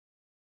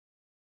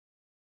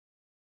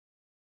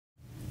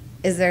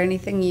Is there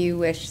anything you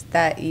wish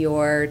that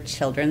your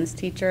children's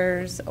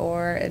teachers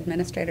or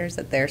administrators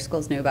at their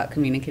schools knew about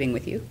communicating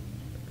with you?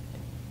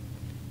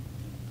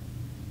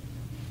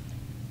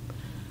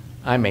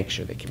 I make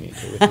sure they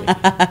communicate with me.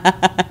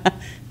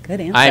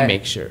 Good answer. I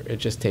make sure. It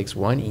just takes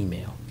one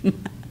email.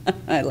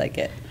 I like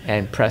it.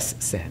 And press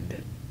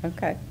send.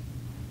 Okay.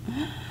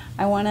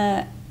 I want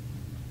to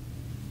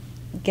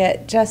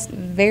get just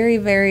very,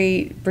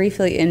 very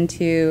briefly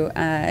into,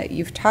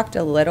 you've talked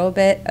a little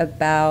bit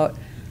about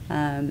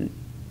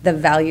the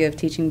value of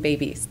teaching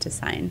babies to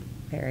sign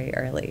very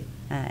early.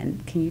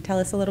 And can you tell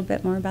us a little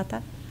bit more about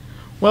that?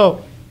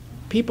 Well,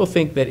 people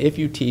think that if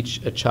you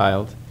teach a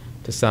child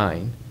to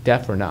sign,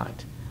 deaf or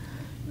not,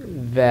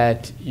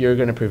 that you're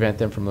going to prevent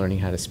them from learning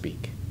how to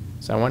speak.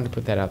 So I wanted to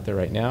put that out there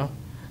right now,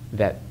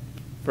 that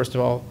first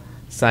of all,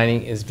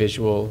 signing is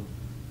visual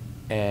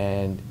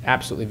and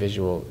absolutely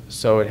visual.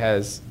 So it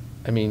has,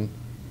 I mean,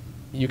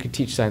 you could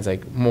teach signs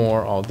like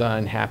more, all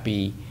done,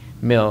 happy,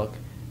 milk.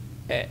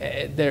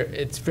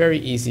 It's very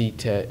easy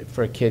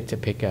for a kid to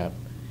pick up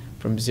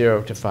from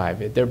 0 to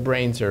 5. Their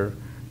brains are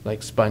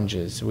like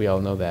sponges, we all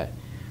know that.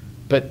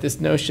 But this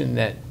notion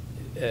that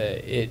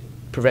it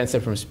prevents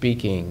them from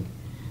speaking,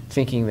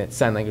 thinking that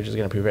sign language is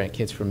going to prevent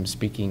kids from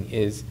speaking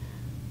is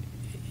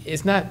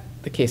not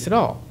the case at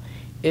all.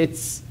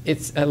 It's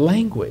a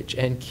language,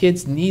 and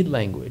kids need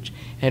language,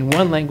 and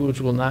one language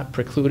will not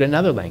preclude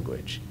another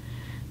language.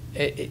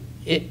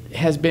 It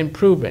has been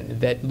proven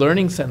that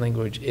learning sign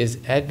language is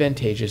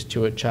advantageous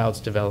to a child's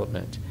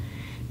development,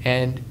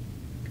 and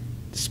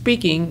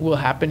speaking will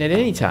happen at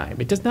any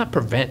time. It does not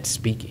prevent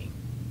speaking.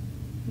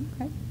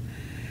 Okay.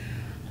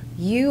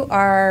 You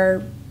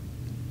are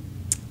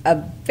a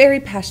very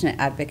passionate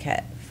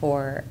advocate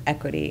for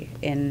equity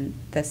in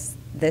this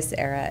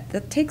era.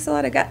 That takes a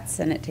lot of guts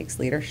and it takes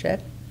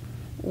leadership.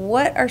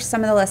 What are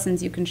some of the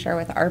lessons you can share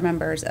with our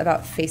members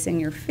about facing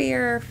your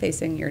fear,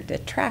 facing your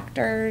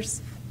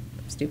detractors,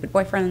 stupid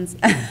boyfriends,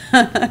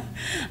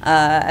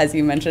 as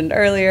you mentioned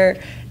earlier,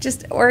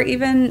 or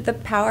even the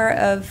power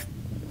of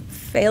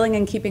failing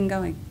and keeping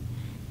going?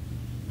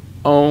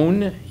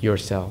 Own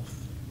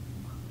yourself.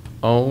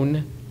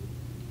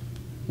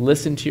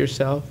 Listen to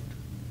yourself.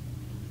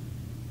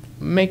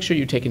 Make sure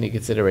you take into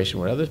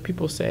consideration what other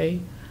people say,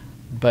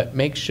 but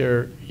make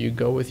sure you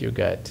go with your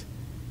gut,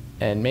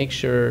 and make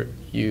sure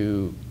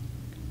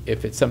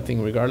if it's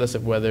something, regardless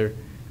of whether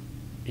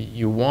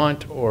you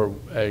want or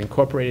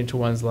incorporate into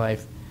one's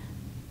life,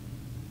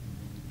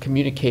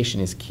 communication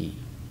is key.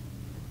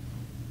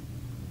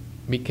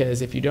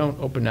 Because if you don't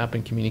open up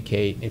and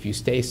communicate, if you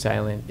stay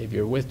silent, if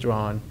you're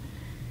withdrawn,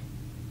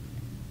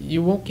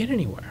 you won't get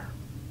anywhere.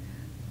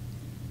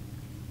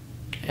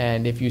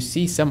 And if you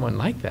see someone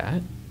like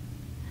that,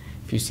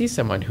 if you see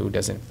someone who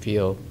doesn't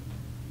feel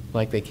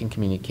like they can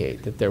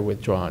communicate, that they're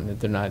withdrawn, that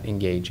they're not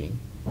engaging,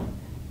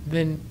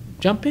 then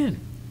jump in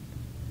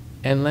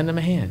and lend them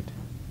a hand,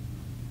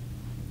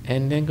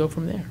 and then go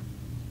from there.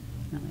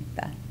 I like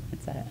that.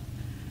 It's a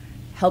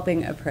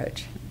helping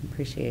approach.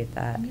 Appreciate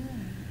that. Yeah.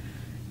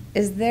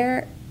 Is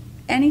there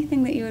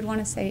anything that you would want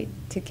to say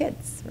to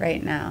kids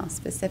right now,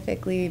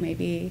 specifically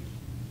maybe?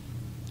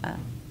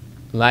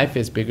 Life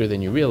is bigger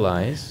than you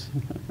realize.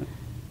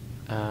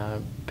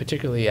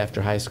 Particularly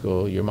after high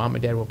school, your mom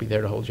and dad won't be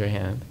there to hold your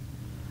hand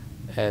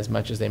as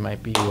much as they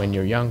might be when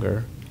you're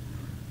younger.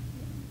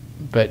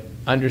 But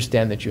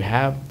understand that you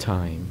have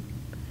time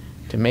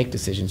to make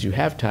decisions. You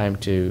have time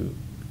to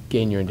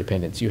gain your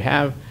independence. You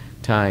have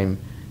time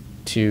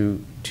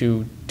to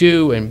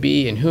do and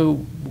be and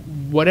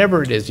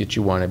whatever it is that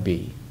you want to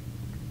be.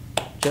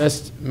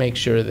 Just make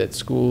sure that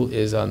school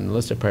is on the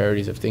list of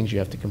priorities of things you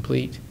have to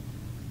complete.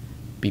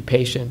 Be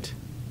patient.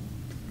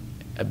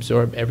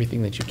 Absorb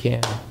everything that you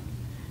can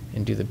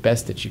and do the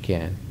best that you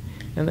can.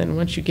 And then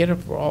once you get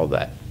over all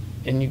that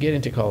and you get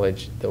into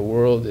college, the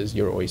world is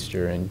your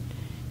oyster, and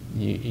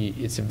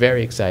it's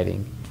very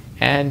exciting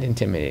and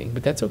intimidating,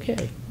 but that's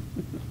okay.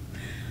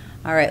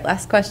 All right,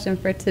 last question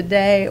for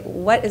today.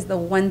 What is the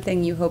one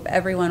thing you hope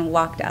everyone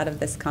walked out of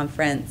this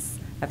conference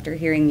after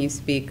hearing you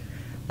speak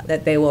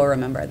that they will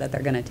remember, that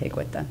they're going to take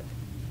with them?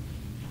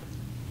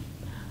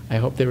 I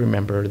hope they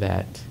remember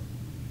that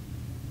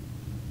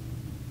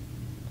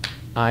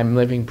I'm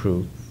living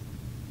proof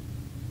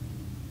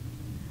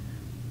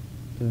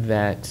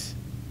that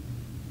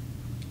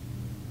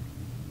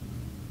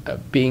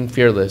being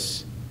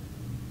fearless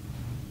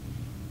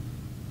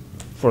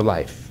for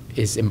life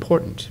is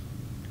important.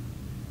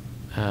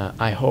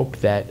 I hope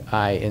that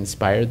I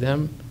inspired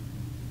them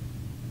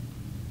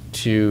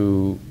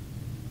to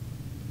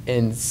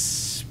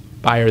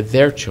inspire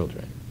their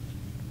children.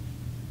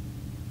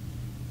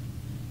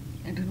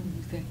 I don't know what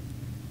you say.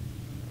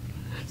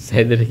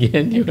 Say that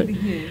again. I didn't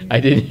hear you. I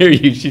didn't hear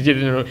you. She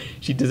didn't know.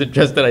 She doesn't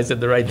trust that I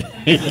said the right thing.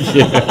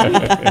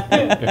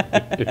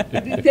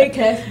 Did you say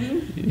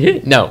classroom? Yeah,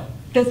 no.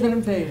 That's what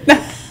I'm saying. You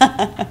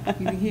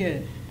didn't hear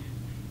it.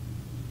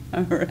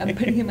 All right. I'm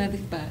putting him on the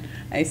spot.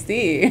 I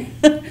see.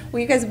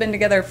 Well, you guys have been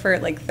together for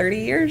like 30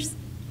 years?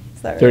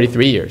 Is that right?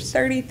 33 years.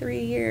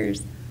 33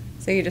 years.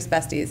 So you're just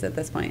besties at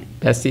this point.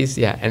 Besties,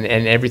 yeah. And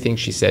everything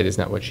she said is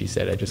not what she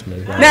said. I just made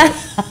it up.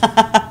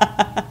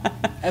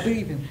 I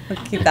believe him.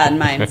 We'll keep that in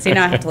mind. So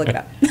now I have to look it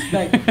up.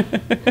 Right.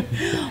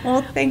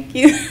 Well, thank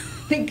you.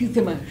 Thank you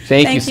so much.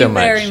 Thank you so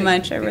much. Thank you very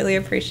much. I really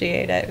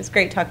appreciate it. It was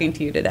great talking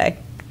to you today.